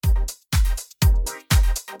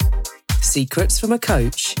Secrets from a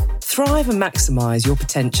Coach. Thrive and maximise your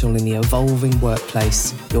potential in the evolving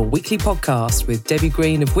workplace. Your weekly podcast with Debbie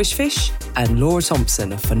Green of Wishfish and Laura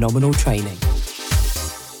Thompson of Phenomenal Training.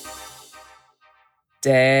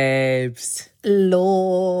 Debs.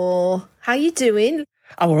 Law. How you doing?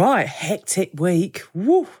 I'm all right. Hectic week.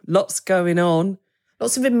 Woo, lots going on.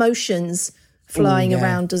 Lots of emotions flying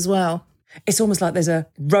around as well. It's almost like there's a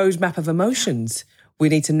roadmap of emotions we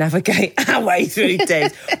need to navigate our way through,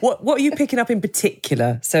 Debs. What are you picking up in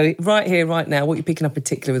particular? So right here, right now, what are you picking up in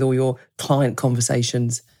particular with all your client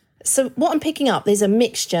conversations? So what I'm picking up, there's a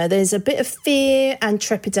mixture. There's a bit of fear and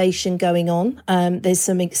trepidation going on. There's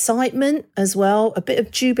some excitement as well, a bit of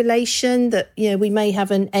jubilation that, we may have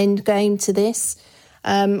an end game to this.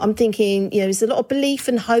 I'm thinking, there's a lot of belief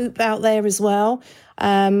and hope out there as well.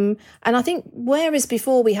 And I think whereas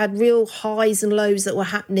before we had real highs and lows that were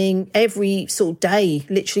happening every sort of day,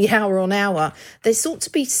 literally hour on hour, they sort to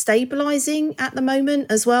be stabilising at the moment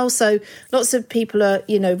as well. So lots of people are,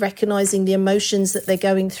 recognising the emotions that they're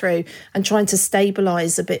going through and trying to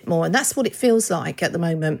stabilise a bit more. And that's what it feels like at the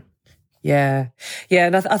moment. Yeah.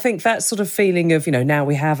 And I think that sort of feeling of, now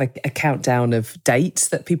we have a countdown of dates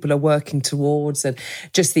that people are working towards and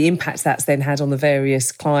just the impact that's then had on the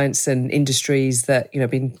various clients and industries that,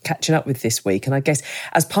 been catching up with this week. And I guess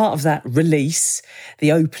as part of that release,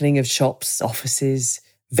 the opening of shops, offices,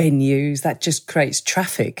 venues, that just creates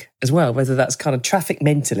traffic as well, whether that's kind of traffic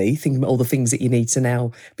mentally, thinking about all the things that you need to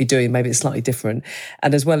now be doing, maybe it's slightly different,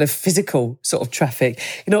 and as well as physical sort of traffic.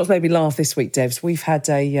 You know what's made me laugh this week, Devs? We've had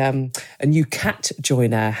a new cat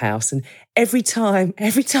join our house, and every time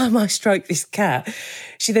I stroke this cat,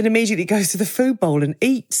 she then immediately goes to the food bowl and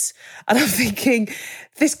eats. And I'm thinking,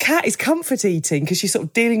 this cat is comfort eating because she's sort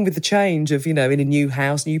of dealing with the change of, in a new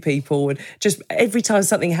house, new people. And just every time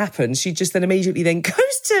something happens, she just then immediately then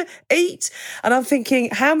goes to eat. And I'm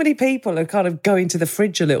thinking, how many people are kind of going to the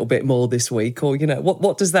fridge a little bit more this week? Or,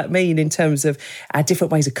 what does that mean in terms of our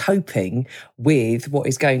different ways of coping with what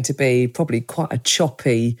is going to be probably quite a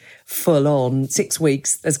choppy, full-on 6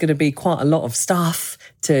 weeks? There's going to be quite a lot of stuff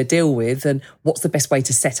to deal with, and what's the best way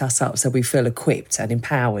to set us up so we feel equipped and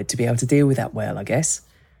empowered to be able to deal with that well, I guess.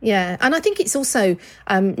 Yeah, and I think it's also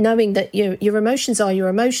knowing that your emotions are your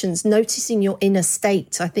emotions. Noticing your inner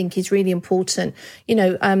state, I think, is really important.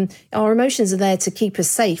 Our emotions are there to keep us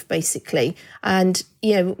safe, basically, and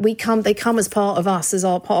they come as part of us, as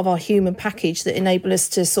part of our human package that enable us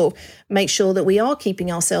to sort of make sure that we are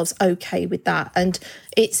keeping ourselves okay with that. And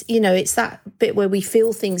it's it's that bit where we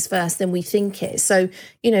feel things first, then we think it. So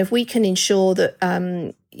if we can ensure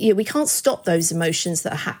that we can't stop those emotions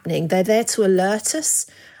that are happening, they're there to alert us.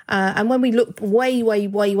 And when we look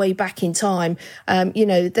way back in time,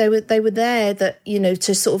 they were there that,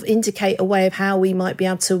 to sort of indicate a way of how we might be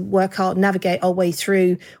able to navigate our way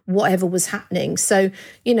through whatever was happening. So,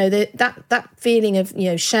 that feeling of,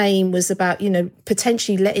 shame was about,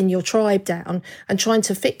 potentially letting your tribe down and trying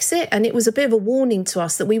to fix it. And it was a bit of a warning to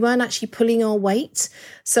us that we weren't actually pulling our weight.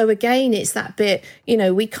 So again, it's that bit,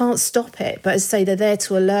 we can't stop it. But as I say, they're there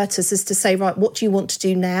to alert us as to say, right, what do you want to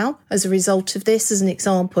do now as a result of this, as an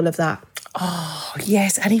example of that? Oh,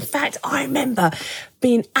 yes. And in fact, I remember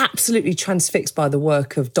being absolutely transfixed by the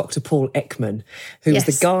work of Dr. Paul Ekman, who was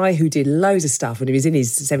the guy who did loads of stuff when he was in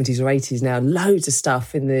his 70s or 80s now, loads of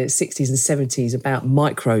stuff in the 60s and 70s about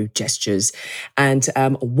micro gestures and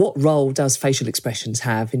what role does facial expressions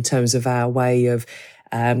have in terms of our way of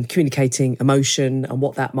communicating emotion and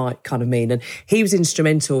what that might kind of mean. And he was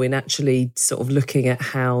instrumental in actually sort of looking at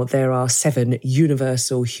how there are 7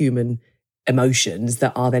 universal human emotions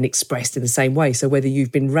that are then expressed in the same way. So whether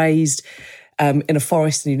you've been raised in a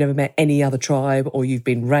forest and you've never met any other tribe, or you've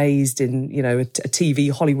been raised in, a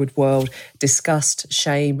TV Hollywood world, disgust,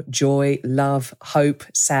 shame, joy, love, hope,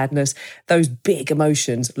 sadness, those big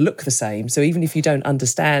emotions look the same. So even if you don't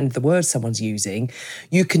understand the words someone's using,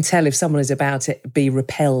 you can tell if someone is about to be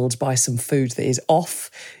repelled by some food that is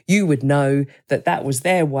off. You would know that that was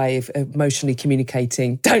their way of emotionally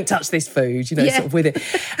communicating, don't touch this food, sort of with it.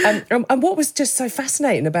 And what was just so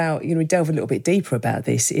fascinating about, we delve a little bit deeper about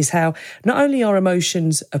this, is how not only are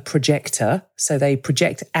emotions a projector, so they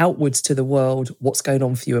project outwards to the world what's going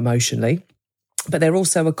on for you emotionally, but they're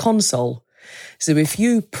also a console. So if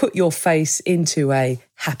you put your face into a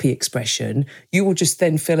happy expression, you will just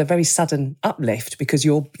then feel a very sudden uplift because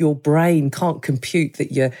your brain can't compute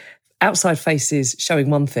that you're outside face is showing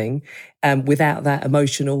one thing, without that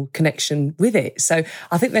emotional connection with it. So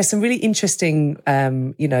I think there's some really interesting,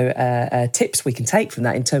 tips we can take from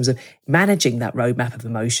that in terms of managing that roadmap of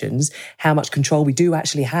emotions, how much control we do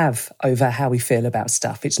actually have over how we feel about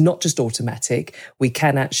stuff. It's not just automatic. We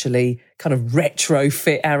can actually kind of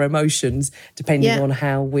retrofit our emotions depending on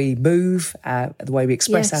how we move, the way we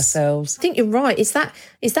express ourselves. I think you're right. It's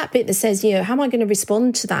that bit that says, how am I going to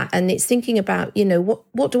respond to that? And it's thinking about,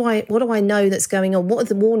 what do I know that's going on? What are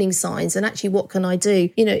the warning signs? And actually, what can I do?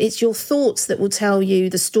 It's your thoughts that will tell you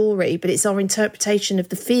the story, but it's our interpretation of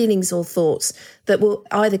the feelings or thoughts that will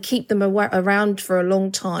either keep them around for a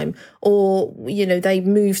long time, or, they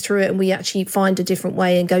move through it and we actually find a different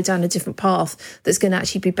way and go down a different path that's going to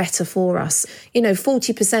actually be better for us.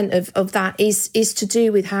 40% of that is to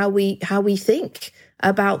do with how we think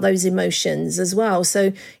about those emotions as well.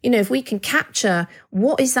 So, if we can capture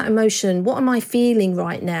what is that emotion, what am I feeling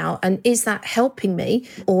right now, and is that helping me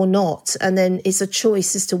or not? And then it's a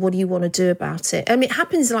choice as to what do you want to do about it. I mean, it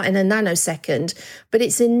happens like in a nanosecond, but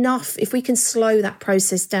it's enough if we can slow that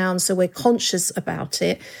process down so we're conscious about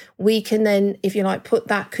it. We can then, if you like, put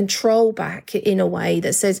that control back in a way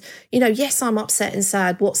that says, yes, I'm upset and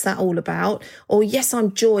sad. What's that all about? Or yes,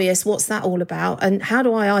 I'm joyous. What's that all about? And how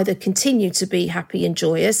do I either continue to be happy and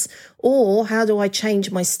joyous, or how do I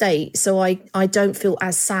change my state so I don't feel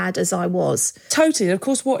as sad as I was? Totally. And of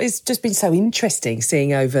course, what has just been so interesting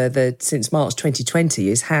seeing since March 2020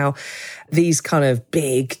 is how these kind of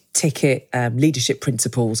big ticket leadership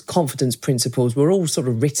principles, confidence principles were all sort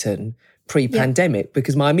of written pre-pandemic,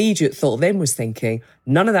 because my immediate thought then was thinking,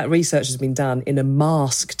 none of that research has been done in a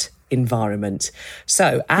masked environment.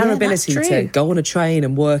 So our ability to go on a train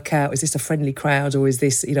and work out, is this a friendly crowd or is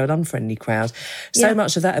this, an unfriendly crowd? So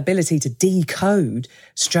much of that ability to decode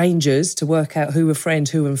strangers, to work out who a friend,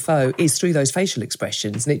 who a foe, is through those facial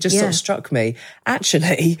expressions. And it just sort of struck me,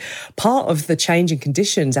 actually, part of the changing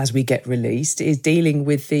conditions as we get released is dealing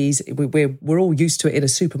with these, we're all used to it in a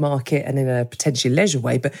supermarket and in a potentially leisure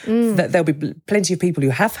way, but there'll be plenty of people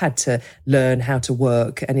who have had to learn how to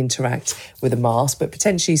work and interact with a mask, but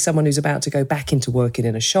potentially someone who's about to go back into working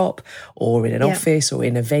in a shop or in an office or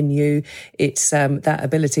in a venue. It's that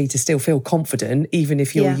ability to still feel confident, even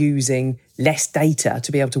if you're using less data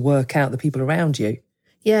to be able to work out the people around you.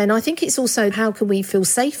 Yeah, and I think it's also how can we feel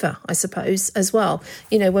safer, I suppose, as well.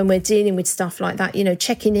 When we're dealing with stuff like that,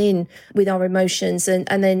 checking in with our emotions and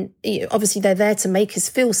then obviously they're there to make us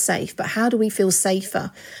feel safe. But how do we feel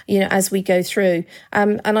safer, as we go through?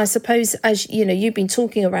 And I suppose, as you've been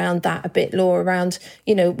talking around that a bit, Laura, around,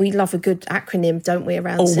 we love a good acronym, don't we?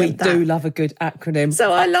 Around we do love a good acronym.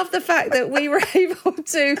 So I love the fact that we were able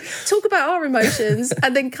to talk about our emotions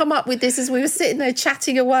and then come up with this as we were sitting there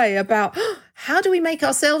chatting away about how do we make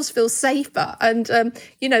ourselves feel safer? And,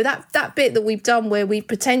 that bit that we've done where we've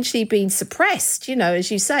potentially been suppressed,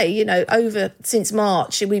 as you say, over since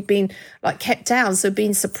March, we've been kept down. So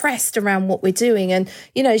being suppressed around what we're doing. And,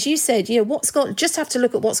 as you said, just have to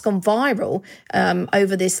look at what's gone viral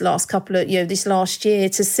over this last this last year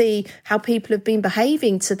to see how people have been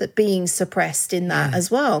behaving to being suppressed in that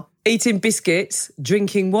as well. Eating biscuits,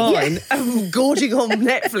 drinking wine, gorging on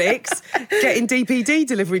Netflix, getting DPD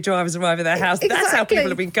delivery drivers arrive at their house. Exactly. That's how people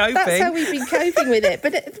have been coping. That's how we've been coping with it.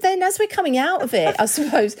 But then as we're coming out of it, I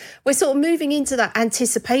suppose, we're sort of moving into that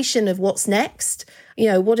anticipation of what's next.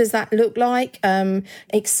 What does that look like?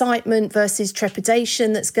 Excitement versus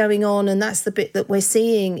trepidation that's going on. And that's the bit that we're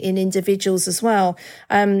seeing in individuals as well.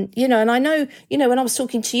 And I know, when I was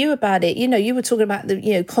talking to you about it, you were talking about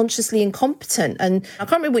the, consciously incompetent. And I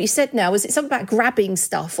can't remember what you said now. Was it something about grabbing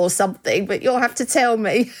stuff or something? But you'll have to tell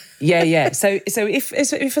me. Yeah. So if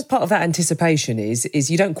as part of that anticipation is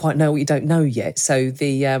you don't quite know what you don't know yet. So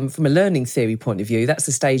the from a learning theory point of view, that's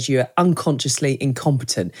the stage you're unconsciously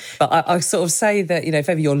incompetent. But I sort of say that, if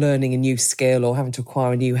ever you're learning a new skill or having to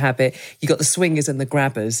acquire a new habit, you got the swingers and the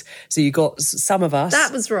grabbers. So you got some of us.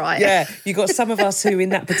 That was right. Yeah, you got some of us who in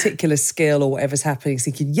that particular skill or whatever's happening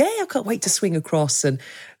thinking, I can't wait to swing across and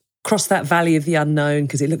cross that valley of the unknown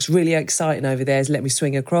because it looks really exciting over there, so let me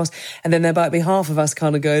swing across. And then there might be half of us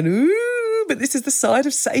kind of going, ooh, but this is the side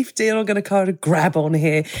of safety and I'm going to kind of grab on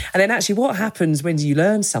here. And then actually what happens when you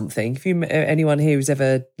learn something, if you anyone here who's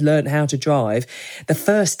ever learned how to drive, the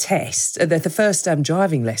first test, the first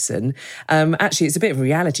driving lesson, actually it's a bit of a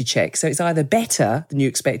reality check. So it's either better than you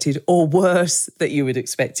expected or worse than you would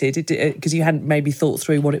expected because you hadn't maybe thought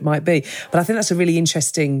through what it might be. But I think that's a really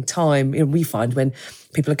interesting time we find when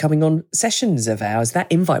people are coming on sessions of ours.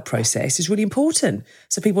 That invite process is really important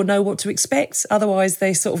so people know what to expect. Otherwise,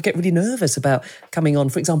 they sort of get really nervous about coming on,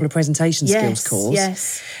 for example, a presentation skills course.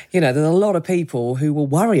 Yes. There's a lot of people who will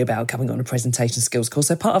worry about coming on a presentation skills course.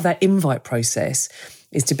 So part of that invite process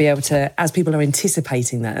is to be able to, as people are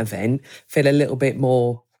anticipating that event, feel a little bit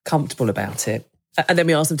more comfortable about it. And then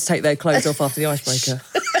we ask them to take their clothes off after the icebreaker.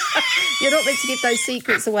 You're not meant to give those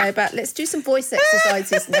secrets away about, let's do some voice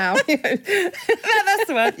exercises now. That's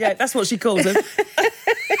the one. Yeah, that's what she calls them.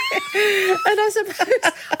 And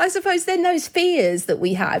I suppose then those fears that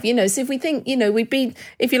we have, so if we think, we've been,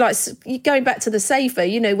 if you like, going back to the safer,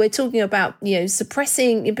 we're talking about,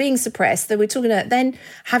 suppressing, being suppressed, that we're talking about then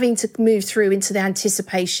having to move through into the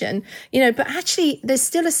anticipation, but actually there's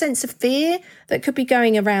still a sense of fear that could be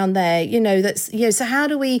going around there, so how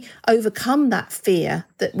do we overcome that fear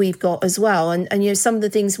that we've got as well? And some of the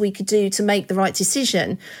things we could do to make the right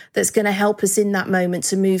decision that's going to help us in that moment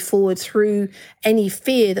to move forward through any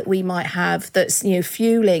fear that we might have that's,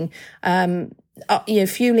 fueling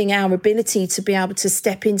our ability to be able to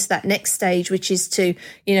step into that next stage, which is to,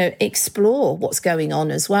 explore what's going on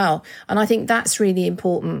as well. And I think that's really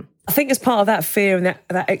important. I think as part of that fear and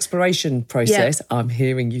that exploration process, I'm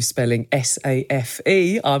hearing you spelling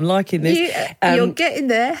SAFE. I'm liking this. You're getting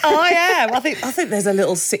there. I am. I think there's a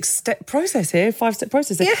little 5-step process here.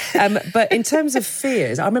 Yeah. But in terms of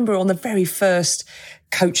fears, I remember on the very first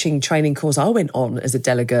coaching training course I went on as a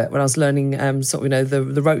delegate when I was learning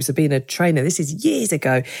the ropes of being a trainer. This is years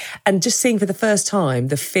ago. And just seeing for the first time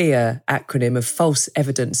the FEAR acronym of false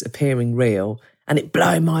evidence appearing real. And it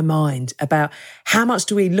blew my mind about how much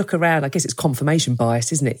do we look around? I guess it's confirmation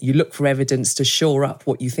bias, isn't it? You look for evidence to shore up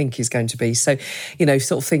what you think is going to be. So,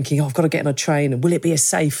 sort of thinking, I've got to get on a train, and will it be as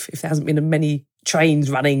safe if there hasn't been many trains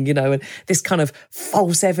running, and this kind of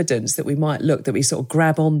false evidence that we might look, that we sort of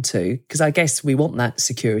grab onto, because I guess we want that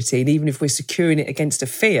security. And even if we're securing it against a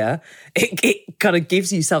fear, it kind of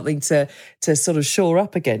gives you something to sort of shore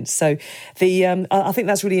up against. So I think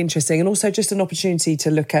that's really interesting. And also just an opportunity to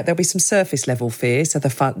look at, there'll be some surface level fears. So the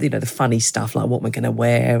fun, the funny stuff like what we're going to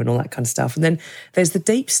wear and all that kind of stuff. And then there's the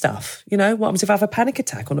deep stuff, what happens if I have a panic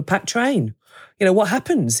attack on a packed train? What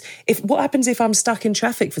happens if I'm stuck in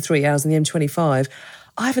traffic for 3 hours on the M25?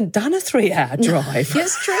 I haven't done a 3-hour drive.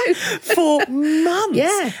 Yes, true. For months.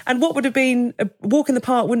 Yeah. And what would have been a walk in the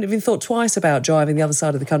park, wouldn't have even thought twice about driving the other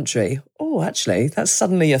side of the country. Oh, actually, that's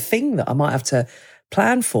suddenly a thing that I might have to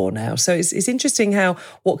plan for now. So it's interesting how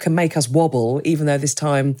what can make us wobble, even though this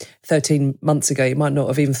time 13 months ago you might not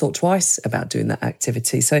have even thought twice about doing that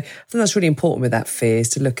activity. So I think that's really important with that fear, is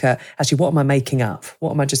to look at actually what am I making up?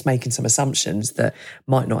 What am I just making some assumptions that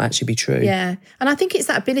might not actually be true? Yeah. And I think it's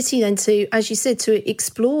that ability then to, as you said, to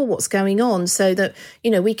explore what's going on so that,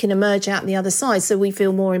 we can emerge out the other side, so we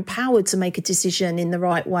feel more empowered to make a decision in the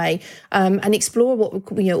right way, and explore what,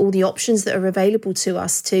 all the options that are available to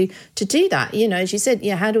us to do that. As you said,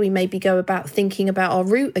 how do we maybe go about thinking about our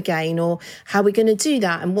route again, or how we're going to do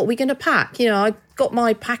that and what we're going to pack? I got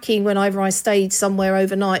my packing whenever I stayed somewhere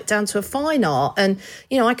overnight down to a fine art, and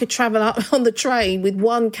I could travel up on the train with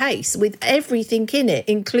one case with everything in it,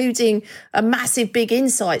 including a massive big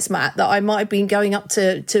insights mat that I might have been going up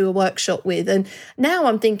to a workshop with. And now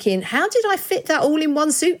I'm thinking, how did I fit that all in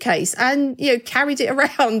one suitcase and carried it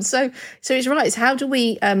around? So it's right. It's how do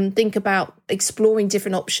we think about exploring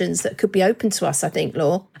different options that could be open to us, I think,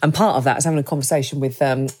 Law. And part of that is having a conversation with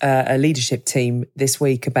a leadership team this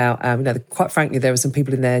week about, quite frankly, there were some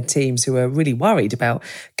people in their teams who are really worried about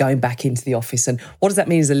going back into the office. And what does that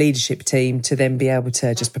mean as a leadership team to then be able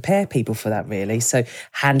to just prepare people for that, really? So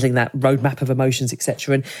handling that roadmap of emotions,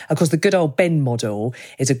 etc. And of course, the good old BEN model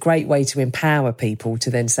is a great way to empower people to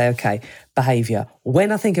then say, okay, behaviour.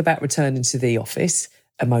 When I think about returning to the office,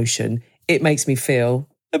 emotion, it makes me feel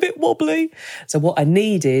a bit wobbly. So what I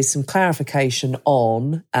need is some clarification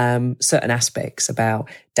on certain aspects about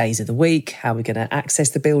days of the week, how we're going to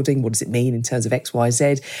access the building, what does it mean in terms of X, Y,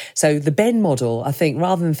 Z. So the BEN model, I think,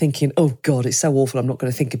 rather than thinking, oh God, it's so awful, I'm not going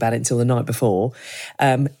to think about it until the night before,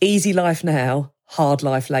 easy life now, hard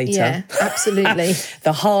life later. Yeah, absolutely.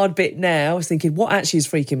 The hard bit now is thinking, what actually is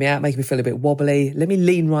freaking me out, making me feel a bit wobbly? Let me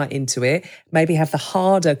lean right into it. Maybe have the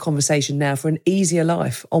harder conversation now for an easier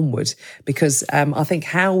life onward. Because I think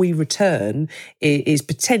how we return is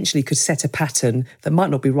potentially could set a pattern that might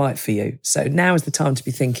not be right for you. So now is the time to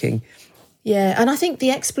be thinking. Yeah, and I think the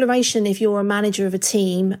exploration, if you're a manager of a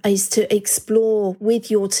team, is to explore with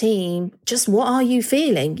your team just what are you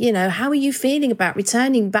feeling? How are you feeling about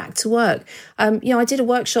returning back to work? I did a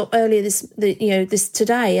workshop earlier this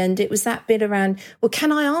today, and it was that bit around, well,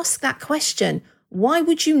 can I ask that question? Why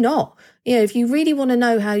would you not? If you really want to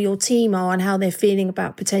know how your team are and how they're feeling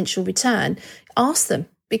about potential return, ask them.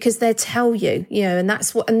 because they'll tell you, and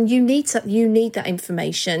that's what, and you need that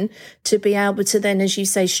information to be able to then, as you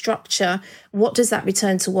say, structure what does that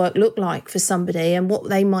return to work look like for somebody and what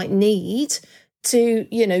they might need to,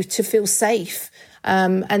 to feel safe.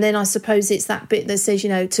 And then I suppose it's that bit that says,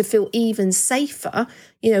 to feel even safer,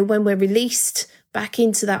 when we're released back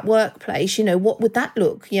into that workplace, what would that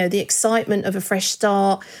look? The excitement of a fresh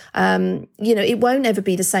start, it won't ever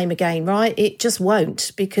be the same again, right? It just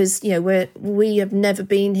won't, because, we have never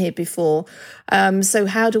been here before. So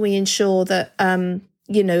how do we ensure that,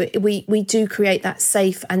 we do create that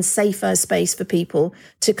safe and safer space for people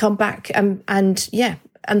to come back and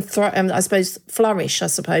I suppose flourish, I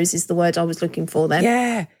suppose, is the word I was looking for then.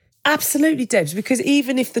 Yeah. Absolutely, Debs, because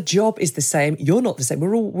even if the job is the same, you're not the same.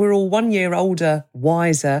 We're all 1 year older,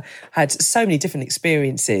 wiser, had so many different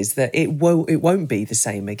experiences that it won't be the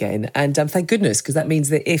same again. And thank goodness, because that means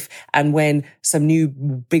that if and when some new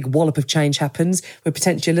big wallop of change happens, we're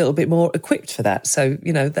potentially a little bit more equipped for that. So,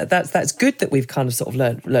 that's good that we've kind of sort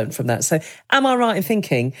of learned from that. So am I right in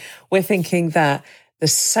thinking we're thinking that the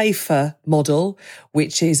safer model,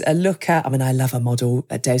 which is a look at, I love a model,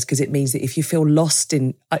 Des, because it means that if you feel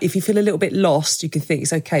a little bit lost, you can think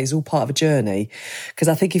it's okay, it's all part of a journey. Because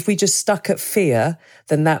I think if we just stuck at fear,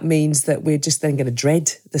 then that means that we're just then going to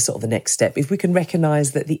dread the next step. If we can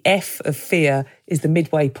recognise that the F of fear is the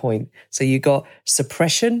midway point. So you got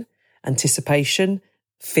suppression, anticipation,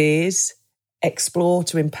 fears, explore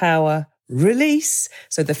to empower, release.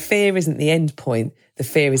 So the fear isn't the end point. The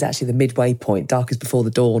fear is actually the midway point, dark is before the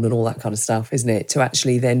dawn and all that kind of stuff, isn't it? To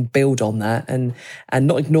actually then build on that and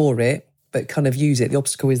not ignore it, but kind of use it. The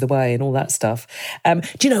obstacle is the way and all that stuff. Do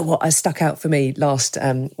you know what stuck out for me last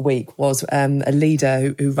week was a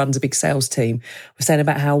leader who runs a big sales team was saying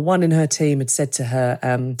about how one in her team had said to her,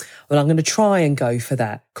 well, I'm going to try and go for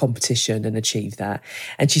that competition and achieve that.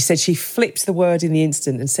 And she said she flipped the word in the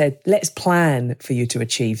instant and said, let's plan for you to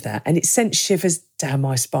achieve that. And it sent shivers down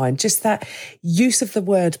my spine. Just that use of the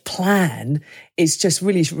word plan is just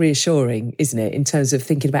really reassuring, isn't it, in terms of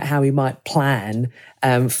thinking about how we might plan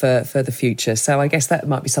for the future. So I guess that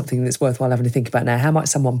might be something that's worthwhile having to think about now. How might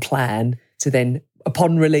someone plan to then,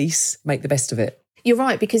 upon release, make the best of it? You're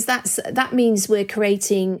right, because that means we're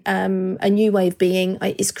creating a new way of being.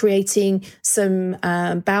 It's creating some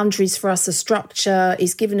boundaries for us, a structure.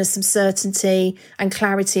 It's giving us some certainty and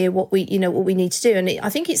clarity of what we need to do. And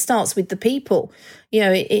I think it starts with the people.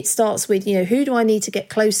 It starts with who do I need to get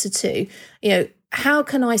closer to? How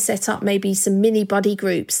can I set up maybe some mini buddy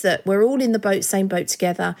groups that we're all in the same boat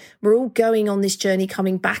together? We're all going on this journey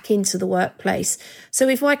coming back into the workplace. So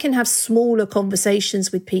if I can have smaller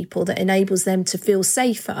conversations with people that enables them to feel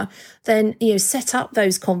safer, then, set up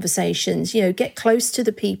those conversations, get close to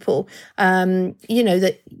the people,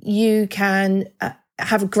 that you can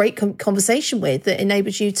have a great conversation with that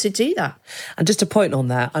enables you to do that. And just a point on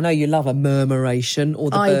that, I know you love a murmuration or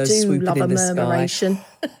the birds swooping in the sky. I do love a murmuration.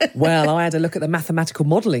 Well, I had a look at the mathematical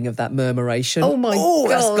modelling of that murmuration. Oh, my God.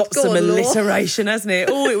 That's got some alliteration, hasn't it?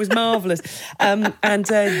 Oh, it was marvellous. And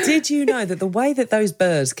did you know that the way that those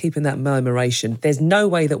birds keep in that murmuration, there's no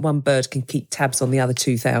way that one bird can keep tabs on the other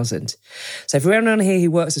 2,000. So if anyone here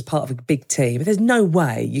who works as part of a big team, there's no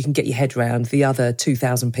way you can get your head around the other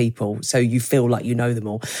 2,000 people so you feel like you know them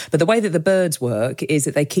all. But the way that the birds work is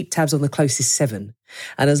that they keep tabs on the closest 7.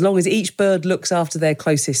 And as long as each bird looks after their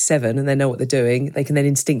closest 7 and they know what they're doing, they can then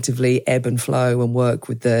instinctively ebb and flow and work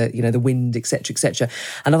with the wind, etc., etc.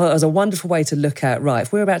 And I thought it was a wonderful way to look at, right,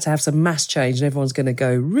 if we're about to have some mass change and everyone's going to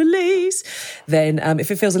go release, then if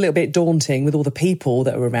it feels a little bit daunting with all the people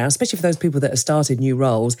that are around, especially for those people that have started new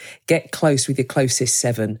roles, get close with your closest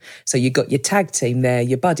 7. So you've got your tag team there,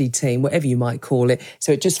 your buddy team, whatever you might call it.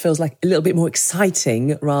 So it just feels like a little bit more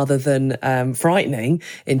exciting rather than frightening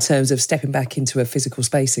in terms of stepping back into a physical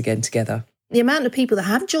space again together. The amount of people that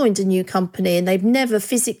have joined a new company and they've never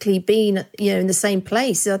physically been, in the same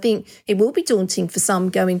place, I think it will be daunting for some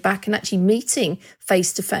going back and actually meeting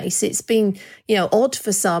face to face. It's been, odd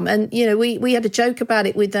for some. And, we had a joke about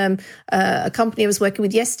it with a company I was working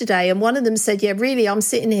with yesterday. And one of them said, yeah, really, I'm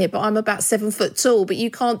sitting here, but I'm about 7 foot tall, but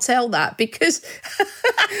you can't tell that because, and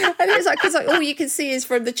it's like, because all you can see is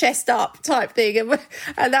from the chest up type thing.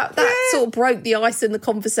 And that sort of broke the ice in the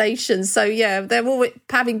conversation. So, yeah, they're all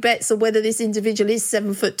having bets on whether this individual is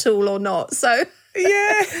 7 foot tall or not. So,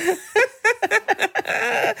 yeah.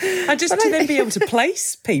 And just to then be able to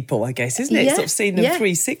place people, I guess, isn't it? Sort of seeing them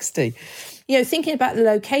 360. Thinking about the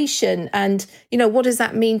location and, what does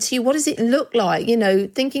that mean to you? What does it look like?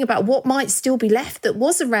 Thinking about what might still be left that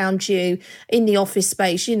was around you in the office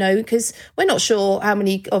space, because we're not sure how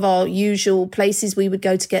many of our usual places we would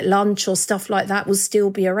go to get lunch or stuff like that will still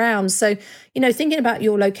be around. So, thinking about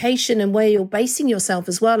your location and where you're basing yourself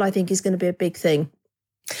as well, I think is going to be a big thing.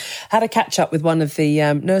 Had a catch up with one of the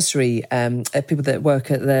nursery people that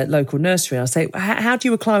work at the local nursery. I say, how do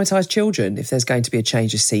you acclimatise children if there's going to be a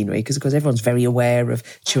change of scenery? Because, of course, everyone's very aware of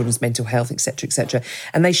children's mental health, etc., etc.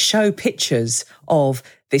 And they show pictures of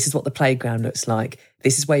this is what the playground looks like.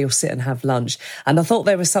 This is where you'll sit and have lunch. And I thought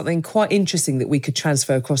there was something quite interesting that we could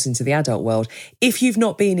transfer across into the adult world. If you've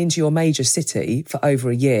not been into your major city for over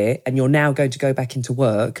a year and you're now going to go back into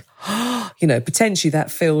work, potentially that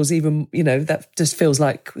feels even, that just feels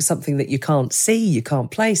like something that you can't see, you can't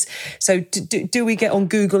place. So do we get on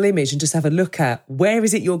Google Image and just have a look at where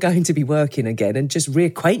is it you're going to be working again and just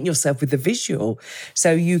reacquaint yourself with the visual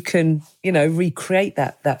so you can, recreate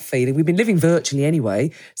that feeling. We've been living virtually anyway,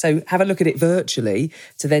 so have a look at it virtually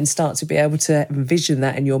to then start to be able to envision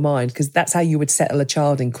that in your mind, because that's how you would settle a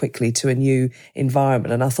child in quickly to a new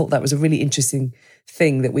environment. And I thought that was a really interesting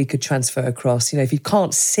thing that we could transfer across. If you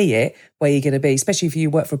can't see it where you're going to be, especially if you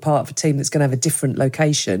work for a part of a team that's going to have a different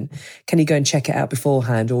location, can you go and check it out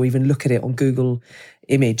beforehand or even look at it on Google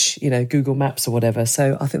Image, Google Maps or whatever.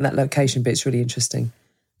 So I think that location bit's really interesting.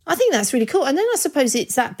 I think that's really cool. And then I suppose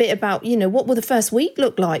it's that bit about, what will the first week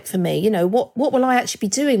look like for me? What will I actually be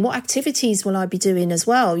doing? What activities will I be doing as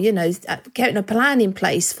well? Getting a plan in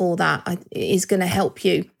place for that is going to help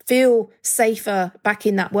you feel safer back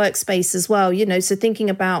in that workspace as well. So thinking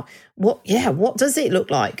about what does it look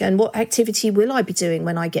like and what activity will I be doing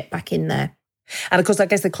when I get back in there? And of course, I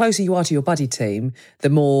guess the closer you are to your buddy team, the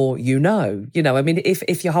more you know.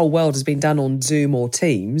 If your whole world has been done on Zoom or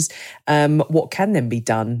Teams, what can then be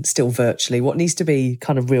done still virtually? What needs to be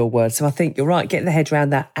kind of real world? So I think you're right, getting the head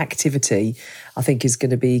around that activity, I think is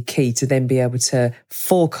going to be key to then be able to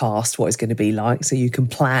forecast what it's going to be like so you can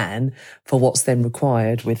plan for what's then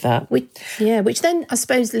required with that. Which then I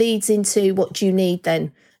suppose leads into what do you need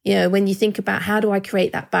then? When you think about how do I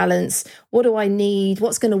create that balance, what do I need,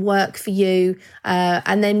 what's going to work for you,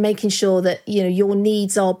 and then making sure that, your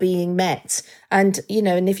needs are being met. And,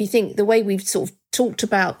 and if you think the way we've sort of talked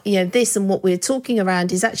about, this and what we're talking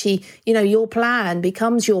around is actually, your plan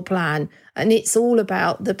becomes your plan. And it's all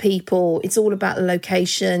about the people, it's all about the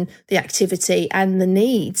location, the activity and the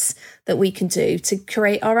needs that we can do to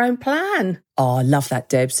create our own plan. Oh, I love that,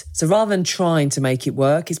 Debs. So rather than trying to make it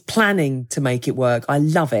work, it's planning to make it work. I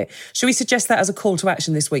love it. Should we suggest that as a call to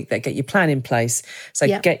action this week, that get your plan in place? So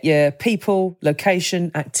Get your people,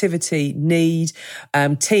 location, activity, need,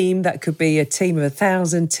 team. That could be a team of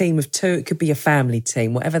 1,000, team of 2. It could be a family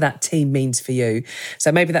team, whatever that team means for you.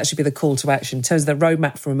 So maybe that should be the call to action. In terms of the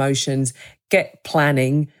roadmap for emotions, get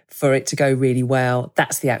planning for it to go really well.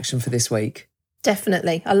 That's the action for this week.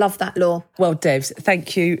 Definitely. I love that, Law. Well, Debs,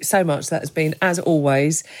 thank you so much. That has been, as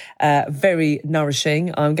always, very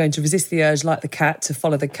nourishing. I'm going to resist the urge, like the cat, to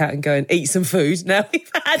follow the cat and go and eat some food now we've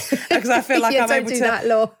had, because I feel like I'm able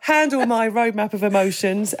to handle my roadmap of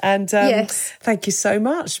emotions. And thank you so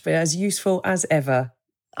much. But as useful as ever.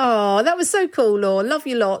 Oh, that was so cool, Law. Love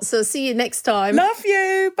you lots. So see you next time. Love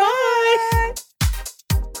you. Bye.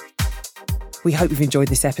 We hope you've enjoyed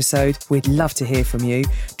this episode. We'd love to hear from you.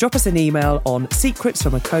 Drop us an email on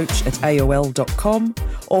secretsfromacoach@aol.com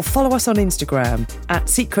or follow us on Instagram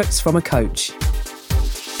 @secretsfromacoach.